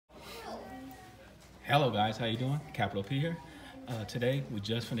Hello guys, how you doing? Capital P here. Today we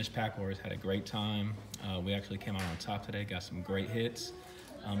just finished Pack Wars, had a great time. We actually came out on top today, got some great hits.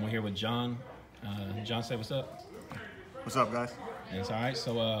 We're here with John. John, say what's up. What's up, guys? It's all right.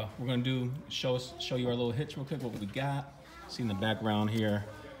 So we're gonna show you our little hits real quick. What we got? See in the background here,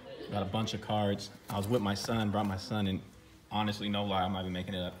 got a bunch of cards. I was with my son, brought my son, and honestly, no lie, I'm not even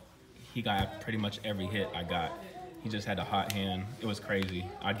making it up. He got pretty much every hit I got. He just had a hot hand. It was crazy.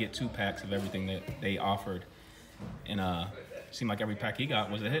 I'd get 2 packs of everything that they offered, and it seemed like every pack he got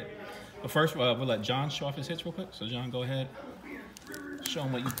was a hit. But first, we'll let John show off his hits real quick. So John, go ahead. Show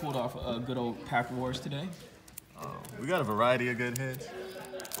him what you pulled off good old Pack Wars today. We got a variety of good hits.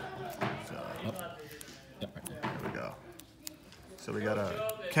 So, Yep, right there. there we go. So we got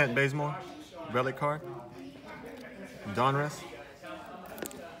a Kent Bazemore relic card. Donruss.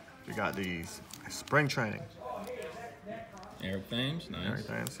 We got these spring training. Eric Thames, nice. Eric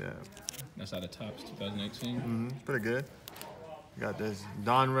Thames, yeah. That's out of Topps 2018. Pretty good. We got this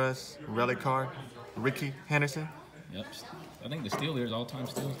Donruss relic card. Ricky Henderson. Yep. I think the steal leader is all-time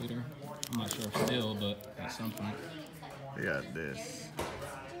steals leader. I'm not sure if still, but at some point. We got this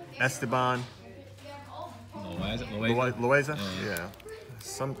Esteban Loaiza? Yeah.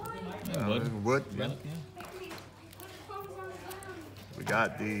 Some Wood. Yeah. Relic, yeah. We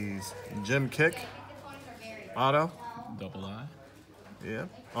got these Jim Kick auto. Double I. Yeah.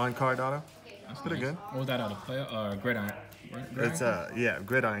 On card auto. That's pretty nice. good. What was that out of play? Gridiron. It's yeah,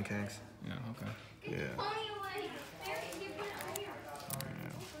 Gridiron Kings. Yeah, okay. Yeah.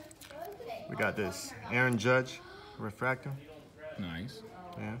 We got this Aaron Judge refractor. Nice.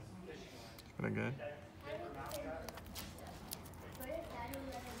 Yeah. It's pretty good.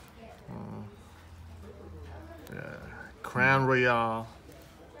 Yeah. Crown Royale.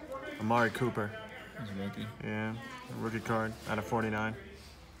 Amari Cooper. That's a rookie. Yeah. Rookie card out of 49.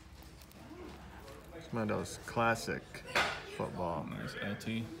 It's one of those classic football. Nice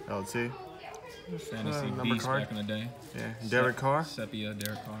LT. LT. Fantasy number beast card. back in the day. Yeah. Derek Carr. Sepia,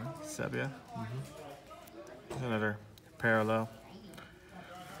 Derek Carr. Sepia. Another parallel.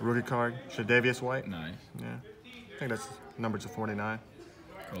 Rookie card. Shadavius White. Nice. Yeah. I think that's number to 49.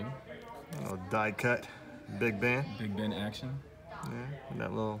 Cool. A little die cut. Big Ben. Big Ben action. Yeah. And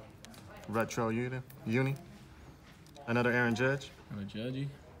that little retro uni. Another Aaron Judge. Another Judgy.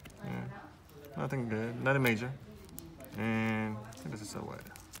 Yeah. Nothing good. Nothing major. And I think this is what?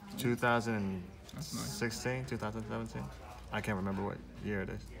 2016, 2017. I can't remember what year it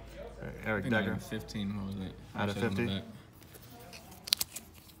is. Eric Decker. 15, what was it? Out of 50? Yeah.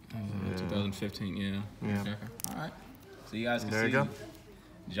 2015, yeah. Yeah. Decker. All right. So you guys can There see. you go.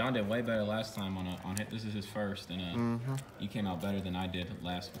 John did way better last time on hit. This is his first, and he came out better than I did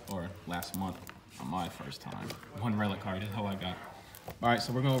last month on my first time. 1 relic card is all I got. All right,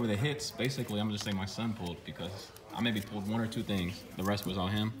 so we're going over the hits. Basically, I'm just saying my son pulled because I maybe pulled 1 or 2 things. The rest was all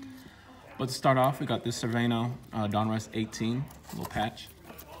him. But to start off, we got this Cervano Donruss 18, little patch.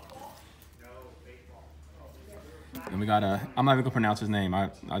 And we got I'm not even gonna pronounce his name.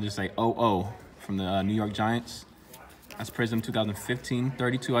 I'll just say OO from the New York Giants. That's Prism 2015,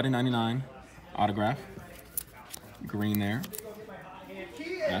 32 out of 99, autograph. Green there.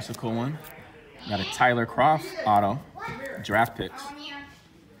 That's a cool one. Got a Tyler Croft auto, draft picks.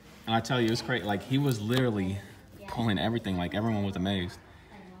 And I tell you, it's great. Like, he was literally pulling everything. Like, everyone was amazed.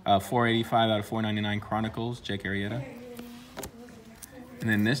 485 out of 499 Chronicles, Jake Arrieta. And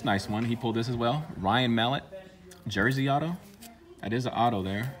then this nice one, he pulled this as well. Ryan Mallett, jersey auto. That is an auto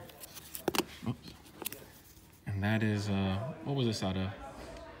there. Oops. And that is, what was this out of?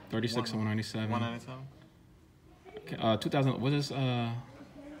 36 and 197. 197? Okay, 2000, what is,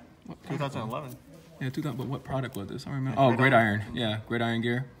 what 2011. Yeah, 2000, but what product was this? I don't remember. Oh, Gridiron. Yeah, Gridiron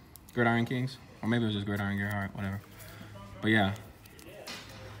Gear. Gridiron Kings. Or maybe it was just Gridiron Gear. All right, whatever. But yeah.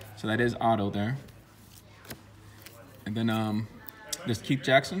 So that is auto there. And then this Keith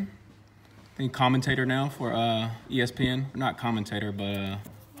Jackson. I think commentator now for ESPN. Not commentator, but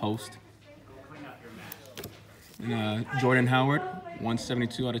host. And Jordan Howard,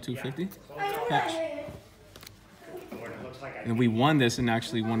 172 out of 250. Patch. And we won this in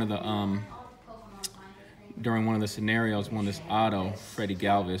actually one of the during one of the scenarios, won this auto, Freddie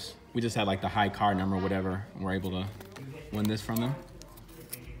Galvis. We just had like the high card number or whatever, and we're able to win this from them.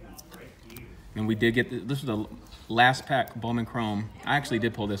 And we did get this was the last pack Bowman Chrome. I actually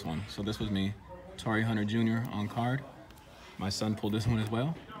did pull this one, so this was me. Torrey Hunter Jr. on card. My son pulled this one as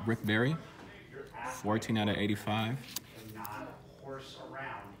well. Rick Barry, 14 out of 85.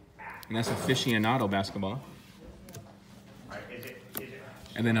 And that's aficionado basketball.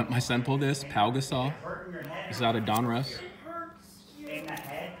 And then my son pulled this, Pau Gasol. This is out of Donruss.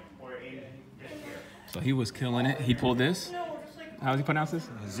 So he was killing it. He pulled this. How does he pronounce this?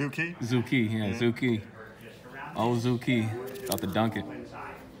 Zuki. Zuki, yeah, Zuki. Oh, Zuki. About to dunk it.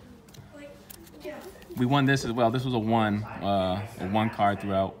 We won this as well. This was a one card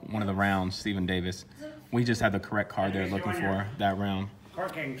throughout one of the rounds, Stephen Davis. We just had the correct card there looking for that round.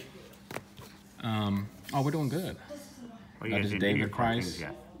 Court Kings. Oh, we're doing good. Well, Got you this guys didn't do your David Court Price. Kings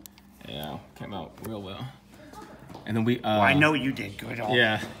yet. Yeah, came out real well. And then we... Well, I know you did good.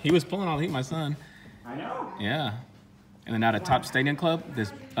 Yeah, he was pulling all heat, my son. I know. Yeah. And then out of Top Stadium Club,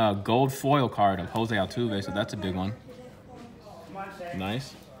 this gold foil card of Jose Altuve, so that's a big one.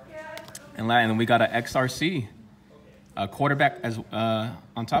 Nice. And then we got an XRC, a quarterback as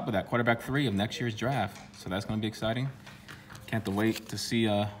on top of that, quarterback 3 of next year's draft. So that's going to be exciting. Can't wait to see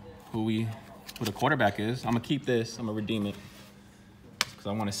who the quarterback is. I'm gonna keep this. I'm gonna redeem it because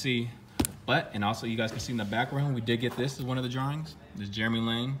I want to see. And also you guys can see in the background, we did get this as one of the drawings. This Jeremy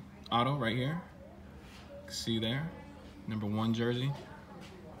Lane auto right here. See there, #1 jersey.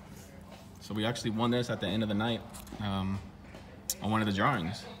 So we actually won this at the end of the night on one of the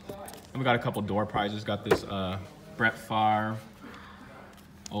drawings. And we got a couple door prizes. Got this Brett Favre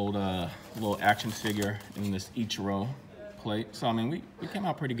old little action figure in this Ichiro plate. So I mean, we came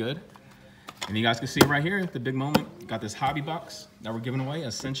out pretty good. And you guys can see right here, the big moment. Got this hobby box that we're giving away,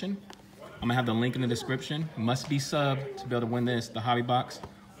 Ascension. I'm gonna have the link in the description. Must be subbed to be able to win this, the hobby box.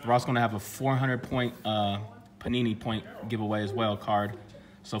 We're also gonna have a 400 point Panini point giveaway as well, card.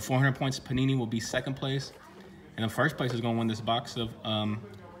 So 400 points Panini will be second place. And the first place is gonna win this box of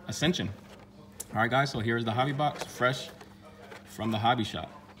Ascension. All right, guys, so here's the hobby box, fresh from the hobby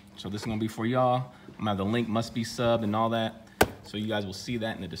shop. So this is gonna be for y'all. I'm gonna have the link, must be subbed and all that. So you guys will see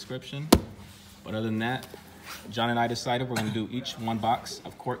that in the description. But other than that, John and I decided we're gonna do each one box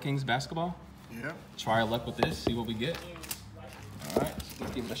of Court Kings basketball. Yep. Try our luck with this, see what we get. All right, so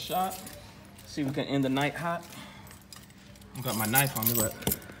let's give it a shot. See if we can end the night hot. I've got my knife on me, but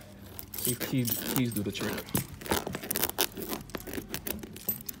see if keys do the trick.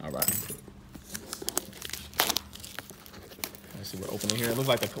 All right. Let's see, we're opening here. It looks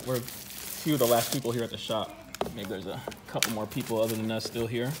like we're a few of the last people here at the shop. Maybe there's a couple more people other than us still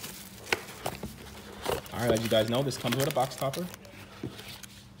here. All right, as you guys know, this comes with a box topper.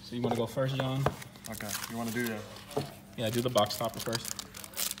 So you want to go first, John? Okay. You want to do that? Yeah, do the box topper first.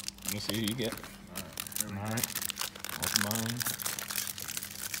 Let me see who you get. All right. Open mine.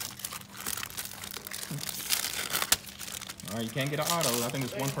 All right, you can't get an auto. I think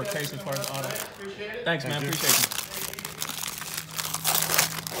it's one per case as far as auto. Thanks, man. Appreciate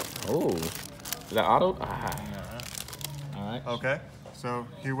you. Oh, is that auto? Ah. All right. Okay. So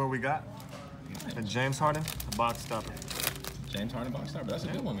here what we got. A James Harden, a box topper. James Harden box topper. That's a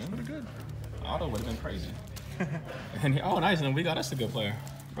good one, man. Pretty good. Auto would have been crazy. And oh, nice. And then we got us a good player,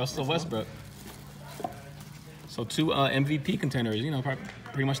 Russell Westbrook. So 2 MVP contenders. You know,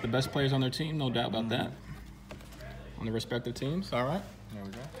 pretty much the best players on their team. No doubt about that. On the respective teams. All right. There we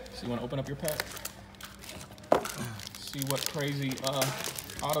go. So you want to open up your pack? See what crazy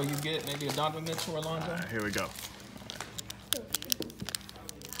auto you get. Maybe a Donovan Mitchell or Alonzo. Here we go.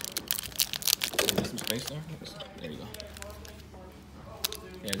 Is there some space there? There you go.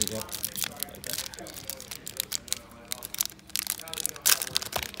 Yeah, yep. Like that.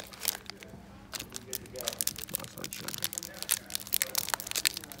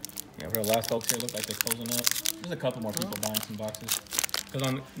 Yeah, for the last folks here, look like they're closing up. There's a couple more people buying some boxes. Because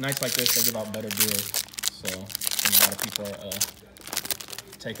on nights like this, they give out better deals. So a lot of people are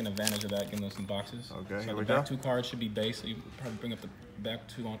taking advantage of that, giving us some boxes. Okay, so here the we back go. 2 cards should be base, so you probably bring up the back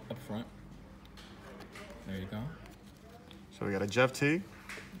 2 up front. There you go. So we got a Jeff T.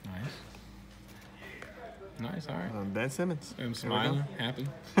 Nice. Nice, all right. Ben Simmons. I'm Here we smiling, happy.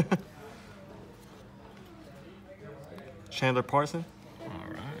 go. Chandler Parson.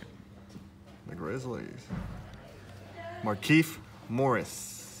 All right. The Grizzlies. Markieff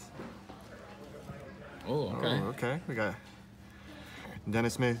Morris. Oh, okay. Oh, okay. We got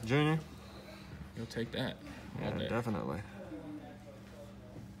Dennis Smith Jr. You'll take that. Yeah, All day. definitely.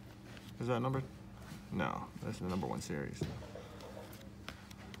 Is that number? No, that's the #1 series.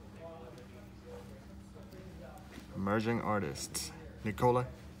 Emerging artists. Nikola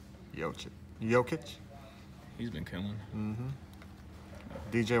Jokic. He's been killing.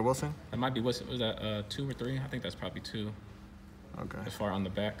 DJ Wilson. That might be, was that 2 or 3? I think that's probably 2. Okay. As far on the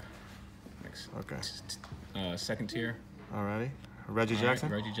back. Next, Okay. second tier. Alrighty. Reggie All Jackson.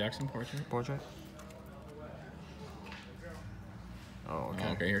 right, Reggie Jackson portrait. Portrait. Oh, okay.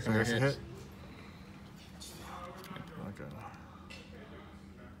 Okay, here So comes here's your the hits. hit. Okay.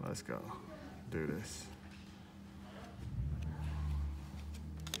 Let's go. Do this.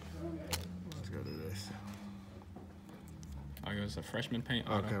 Let's go do this. There's a freshman paint.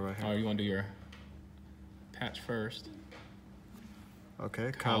 Okay, right here. Oh, you want to do your patch first?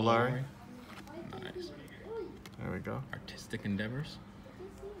 Okay, Kyle Lowry. Nice. There we go. Artistic endeavors.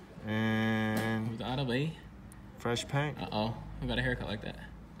 And Who's the auto B? fresh paint. Uh-oh. Who got a haircut like that?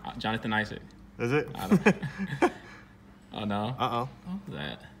 Jonathan Isaac. Is it? I don't Oh, no. Uh-oh. Who's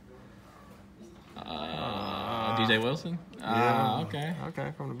that? DJ Wilson? Yeah. Okay.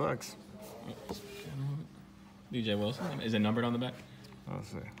 Okay, from the Bucks. DJ Wilson. Is it numbered on the back? Let's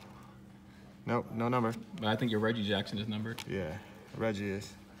see. Nope, no number. But I think your Reggie Jackson is numbered. Yeah, Reggie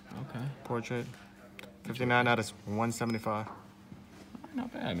is. Okay. Portrait. 59 out of 175.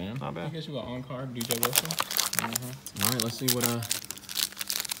 Not bad, man. Not bad. I guess you got on card, DJ Wilson. All right, let's see what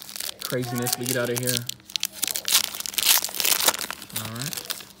craziness we get out of here. All right.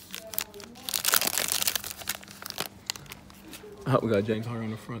 Oh, we got James Harden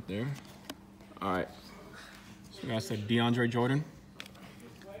on the front there. All right. So we got some DeAndre Jordan.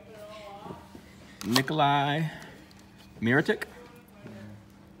 Nikolai Mirotic.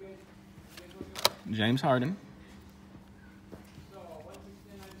 James Harden.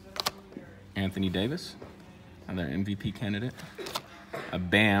 Anthony Davis, another MVP candidate. A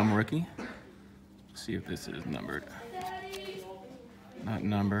Bam rookie. Let's see if this is numbered. Not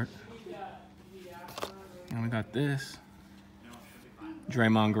numbered. And we got this.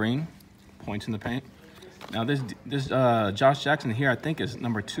 Draymond Green, points in the paint. Now this Josh Jackson here, I think is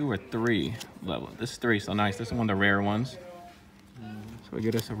number 2 or 3 level. This is 3, so nice. This is one of the rare ones. So we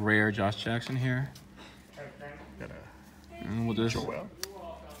get us a rare Josh Jackson here. And we'll just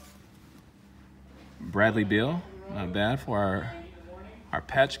Bradley Beal, not bad for our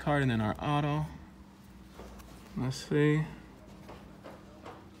patch card, and then our auto. Let's see.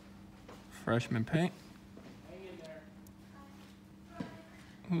 Freshman paint.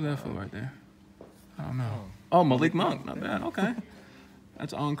 Who's that for right there? I don't know. Oh, Malik Monk, not bad. Okay,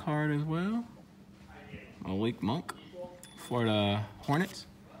 that's on card as well. Malik Monk for the Hornets,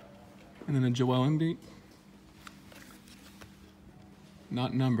 and then a Joel Embiid.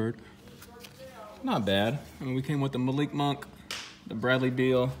 Not numbered. Not bad. I mean, we came with the Malik Monk, the Bradley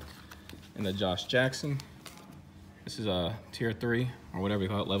Beal, and the Josh Jackson. This is a tier 3, or whatever you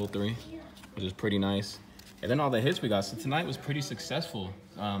call it, level 3, which is pretty nice. And then all the hits we got. So tonight was pretty successful.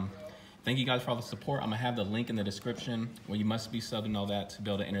 Thank you guys for all the support. I'm gonna have the link in the description where you must be subbed and all that to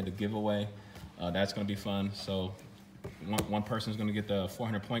be able to enter the giveaway. That's gonna be fun. So one person's gonna get the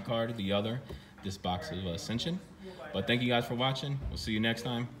 400 point card, the other, this box of Ascension. But thank you guys for watching. We'll see you next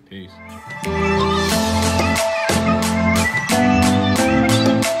time. Peace.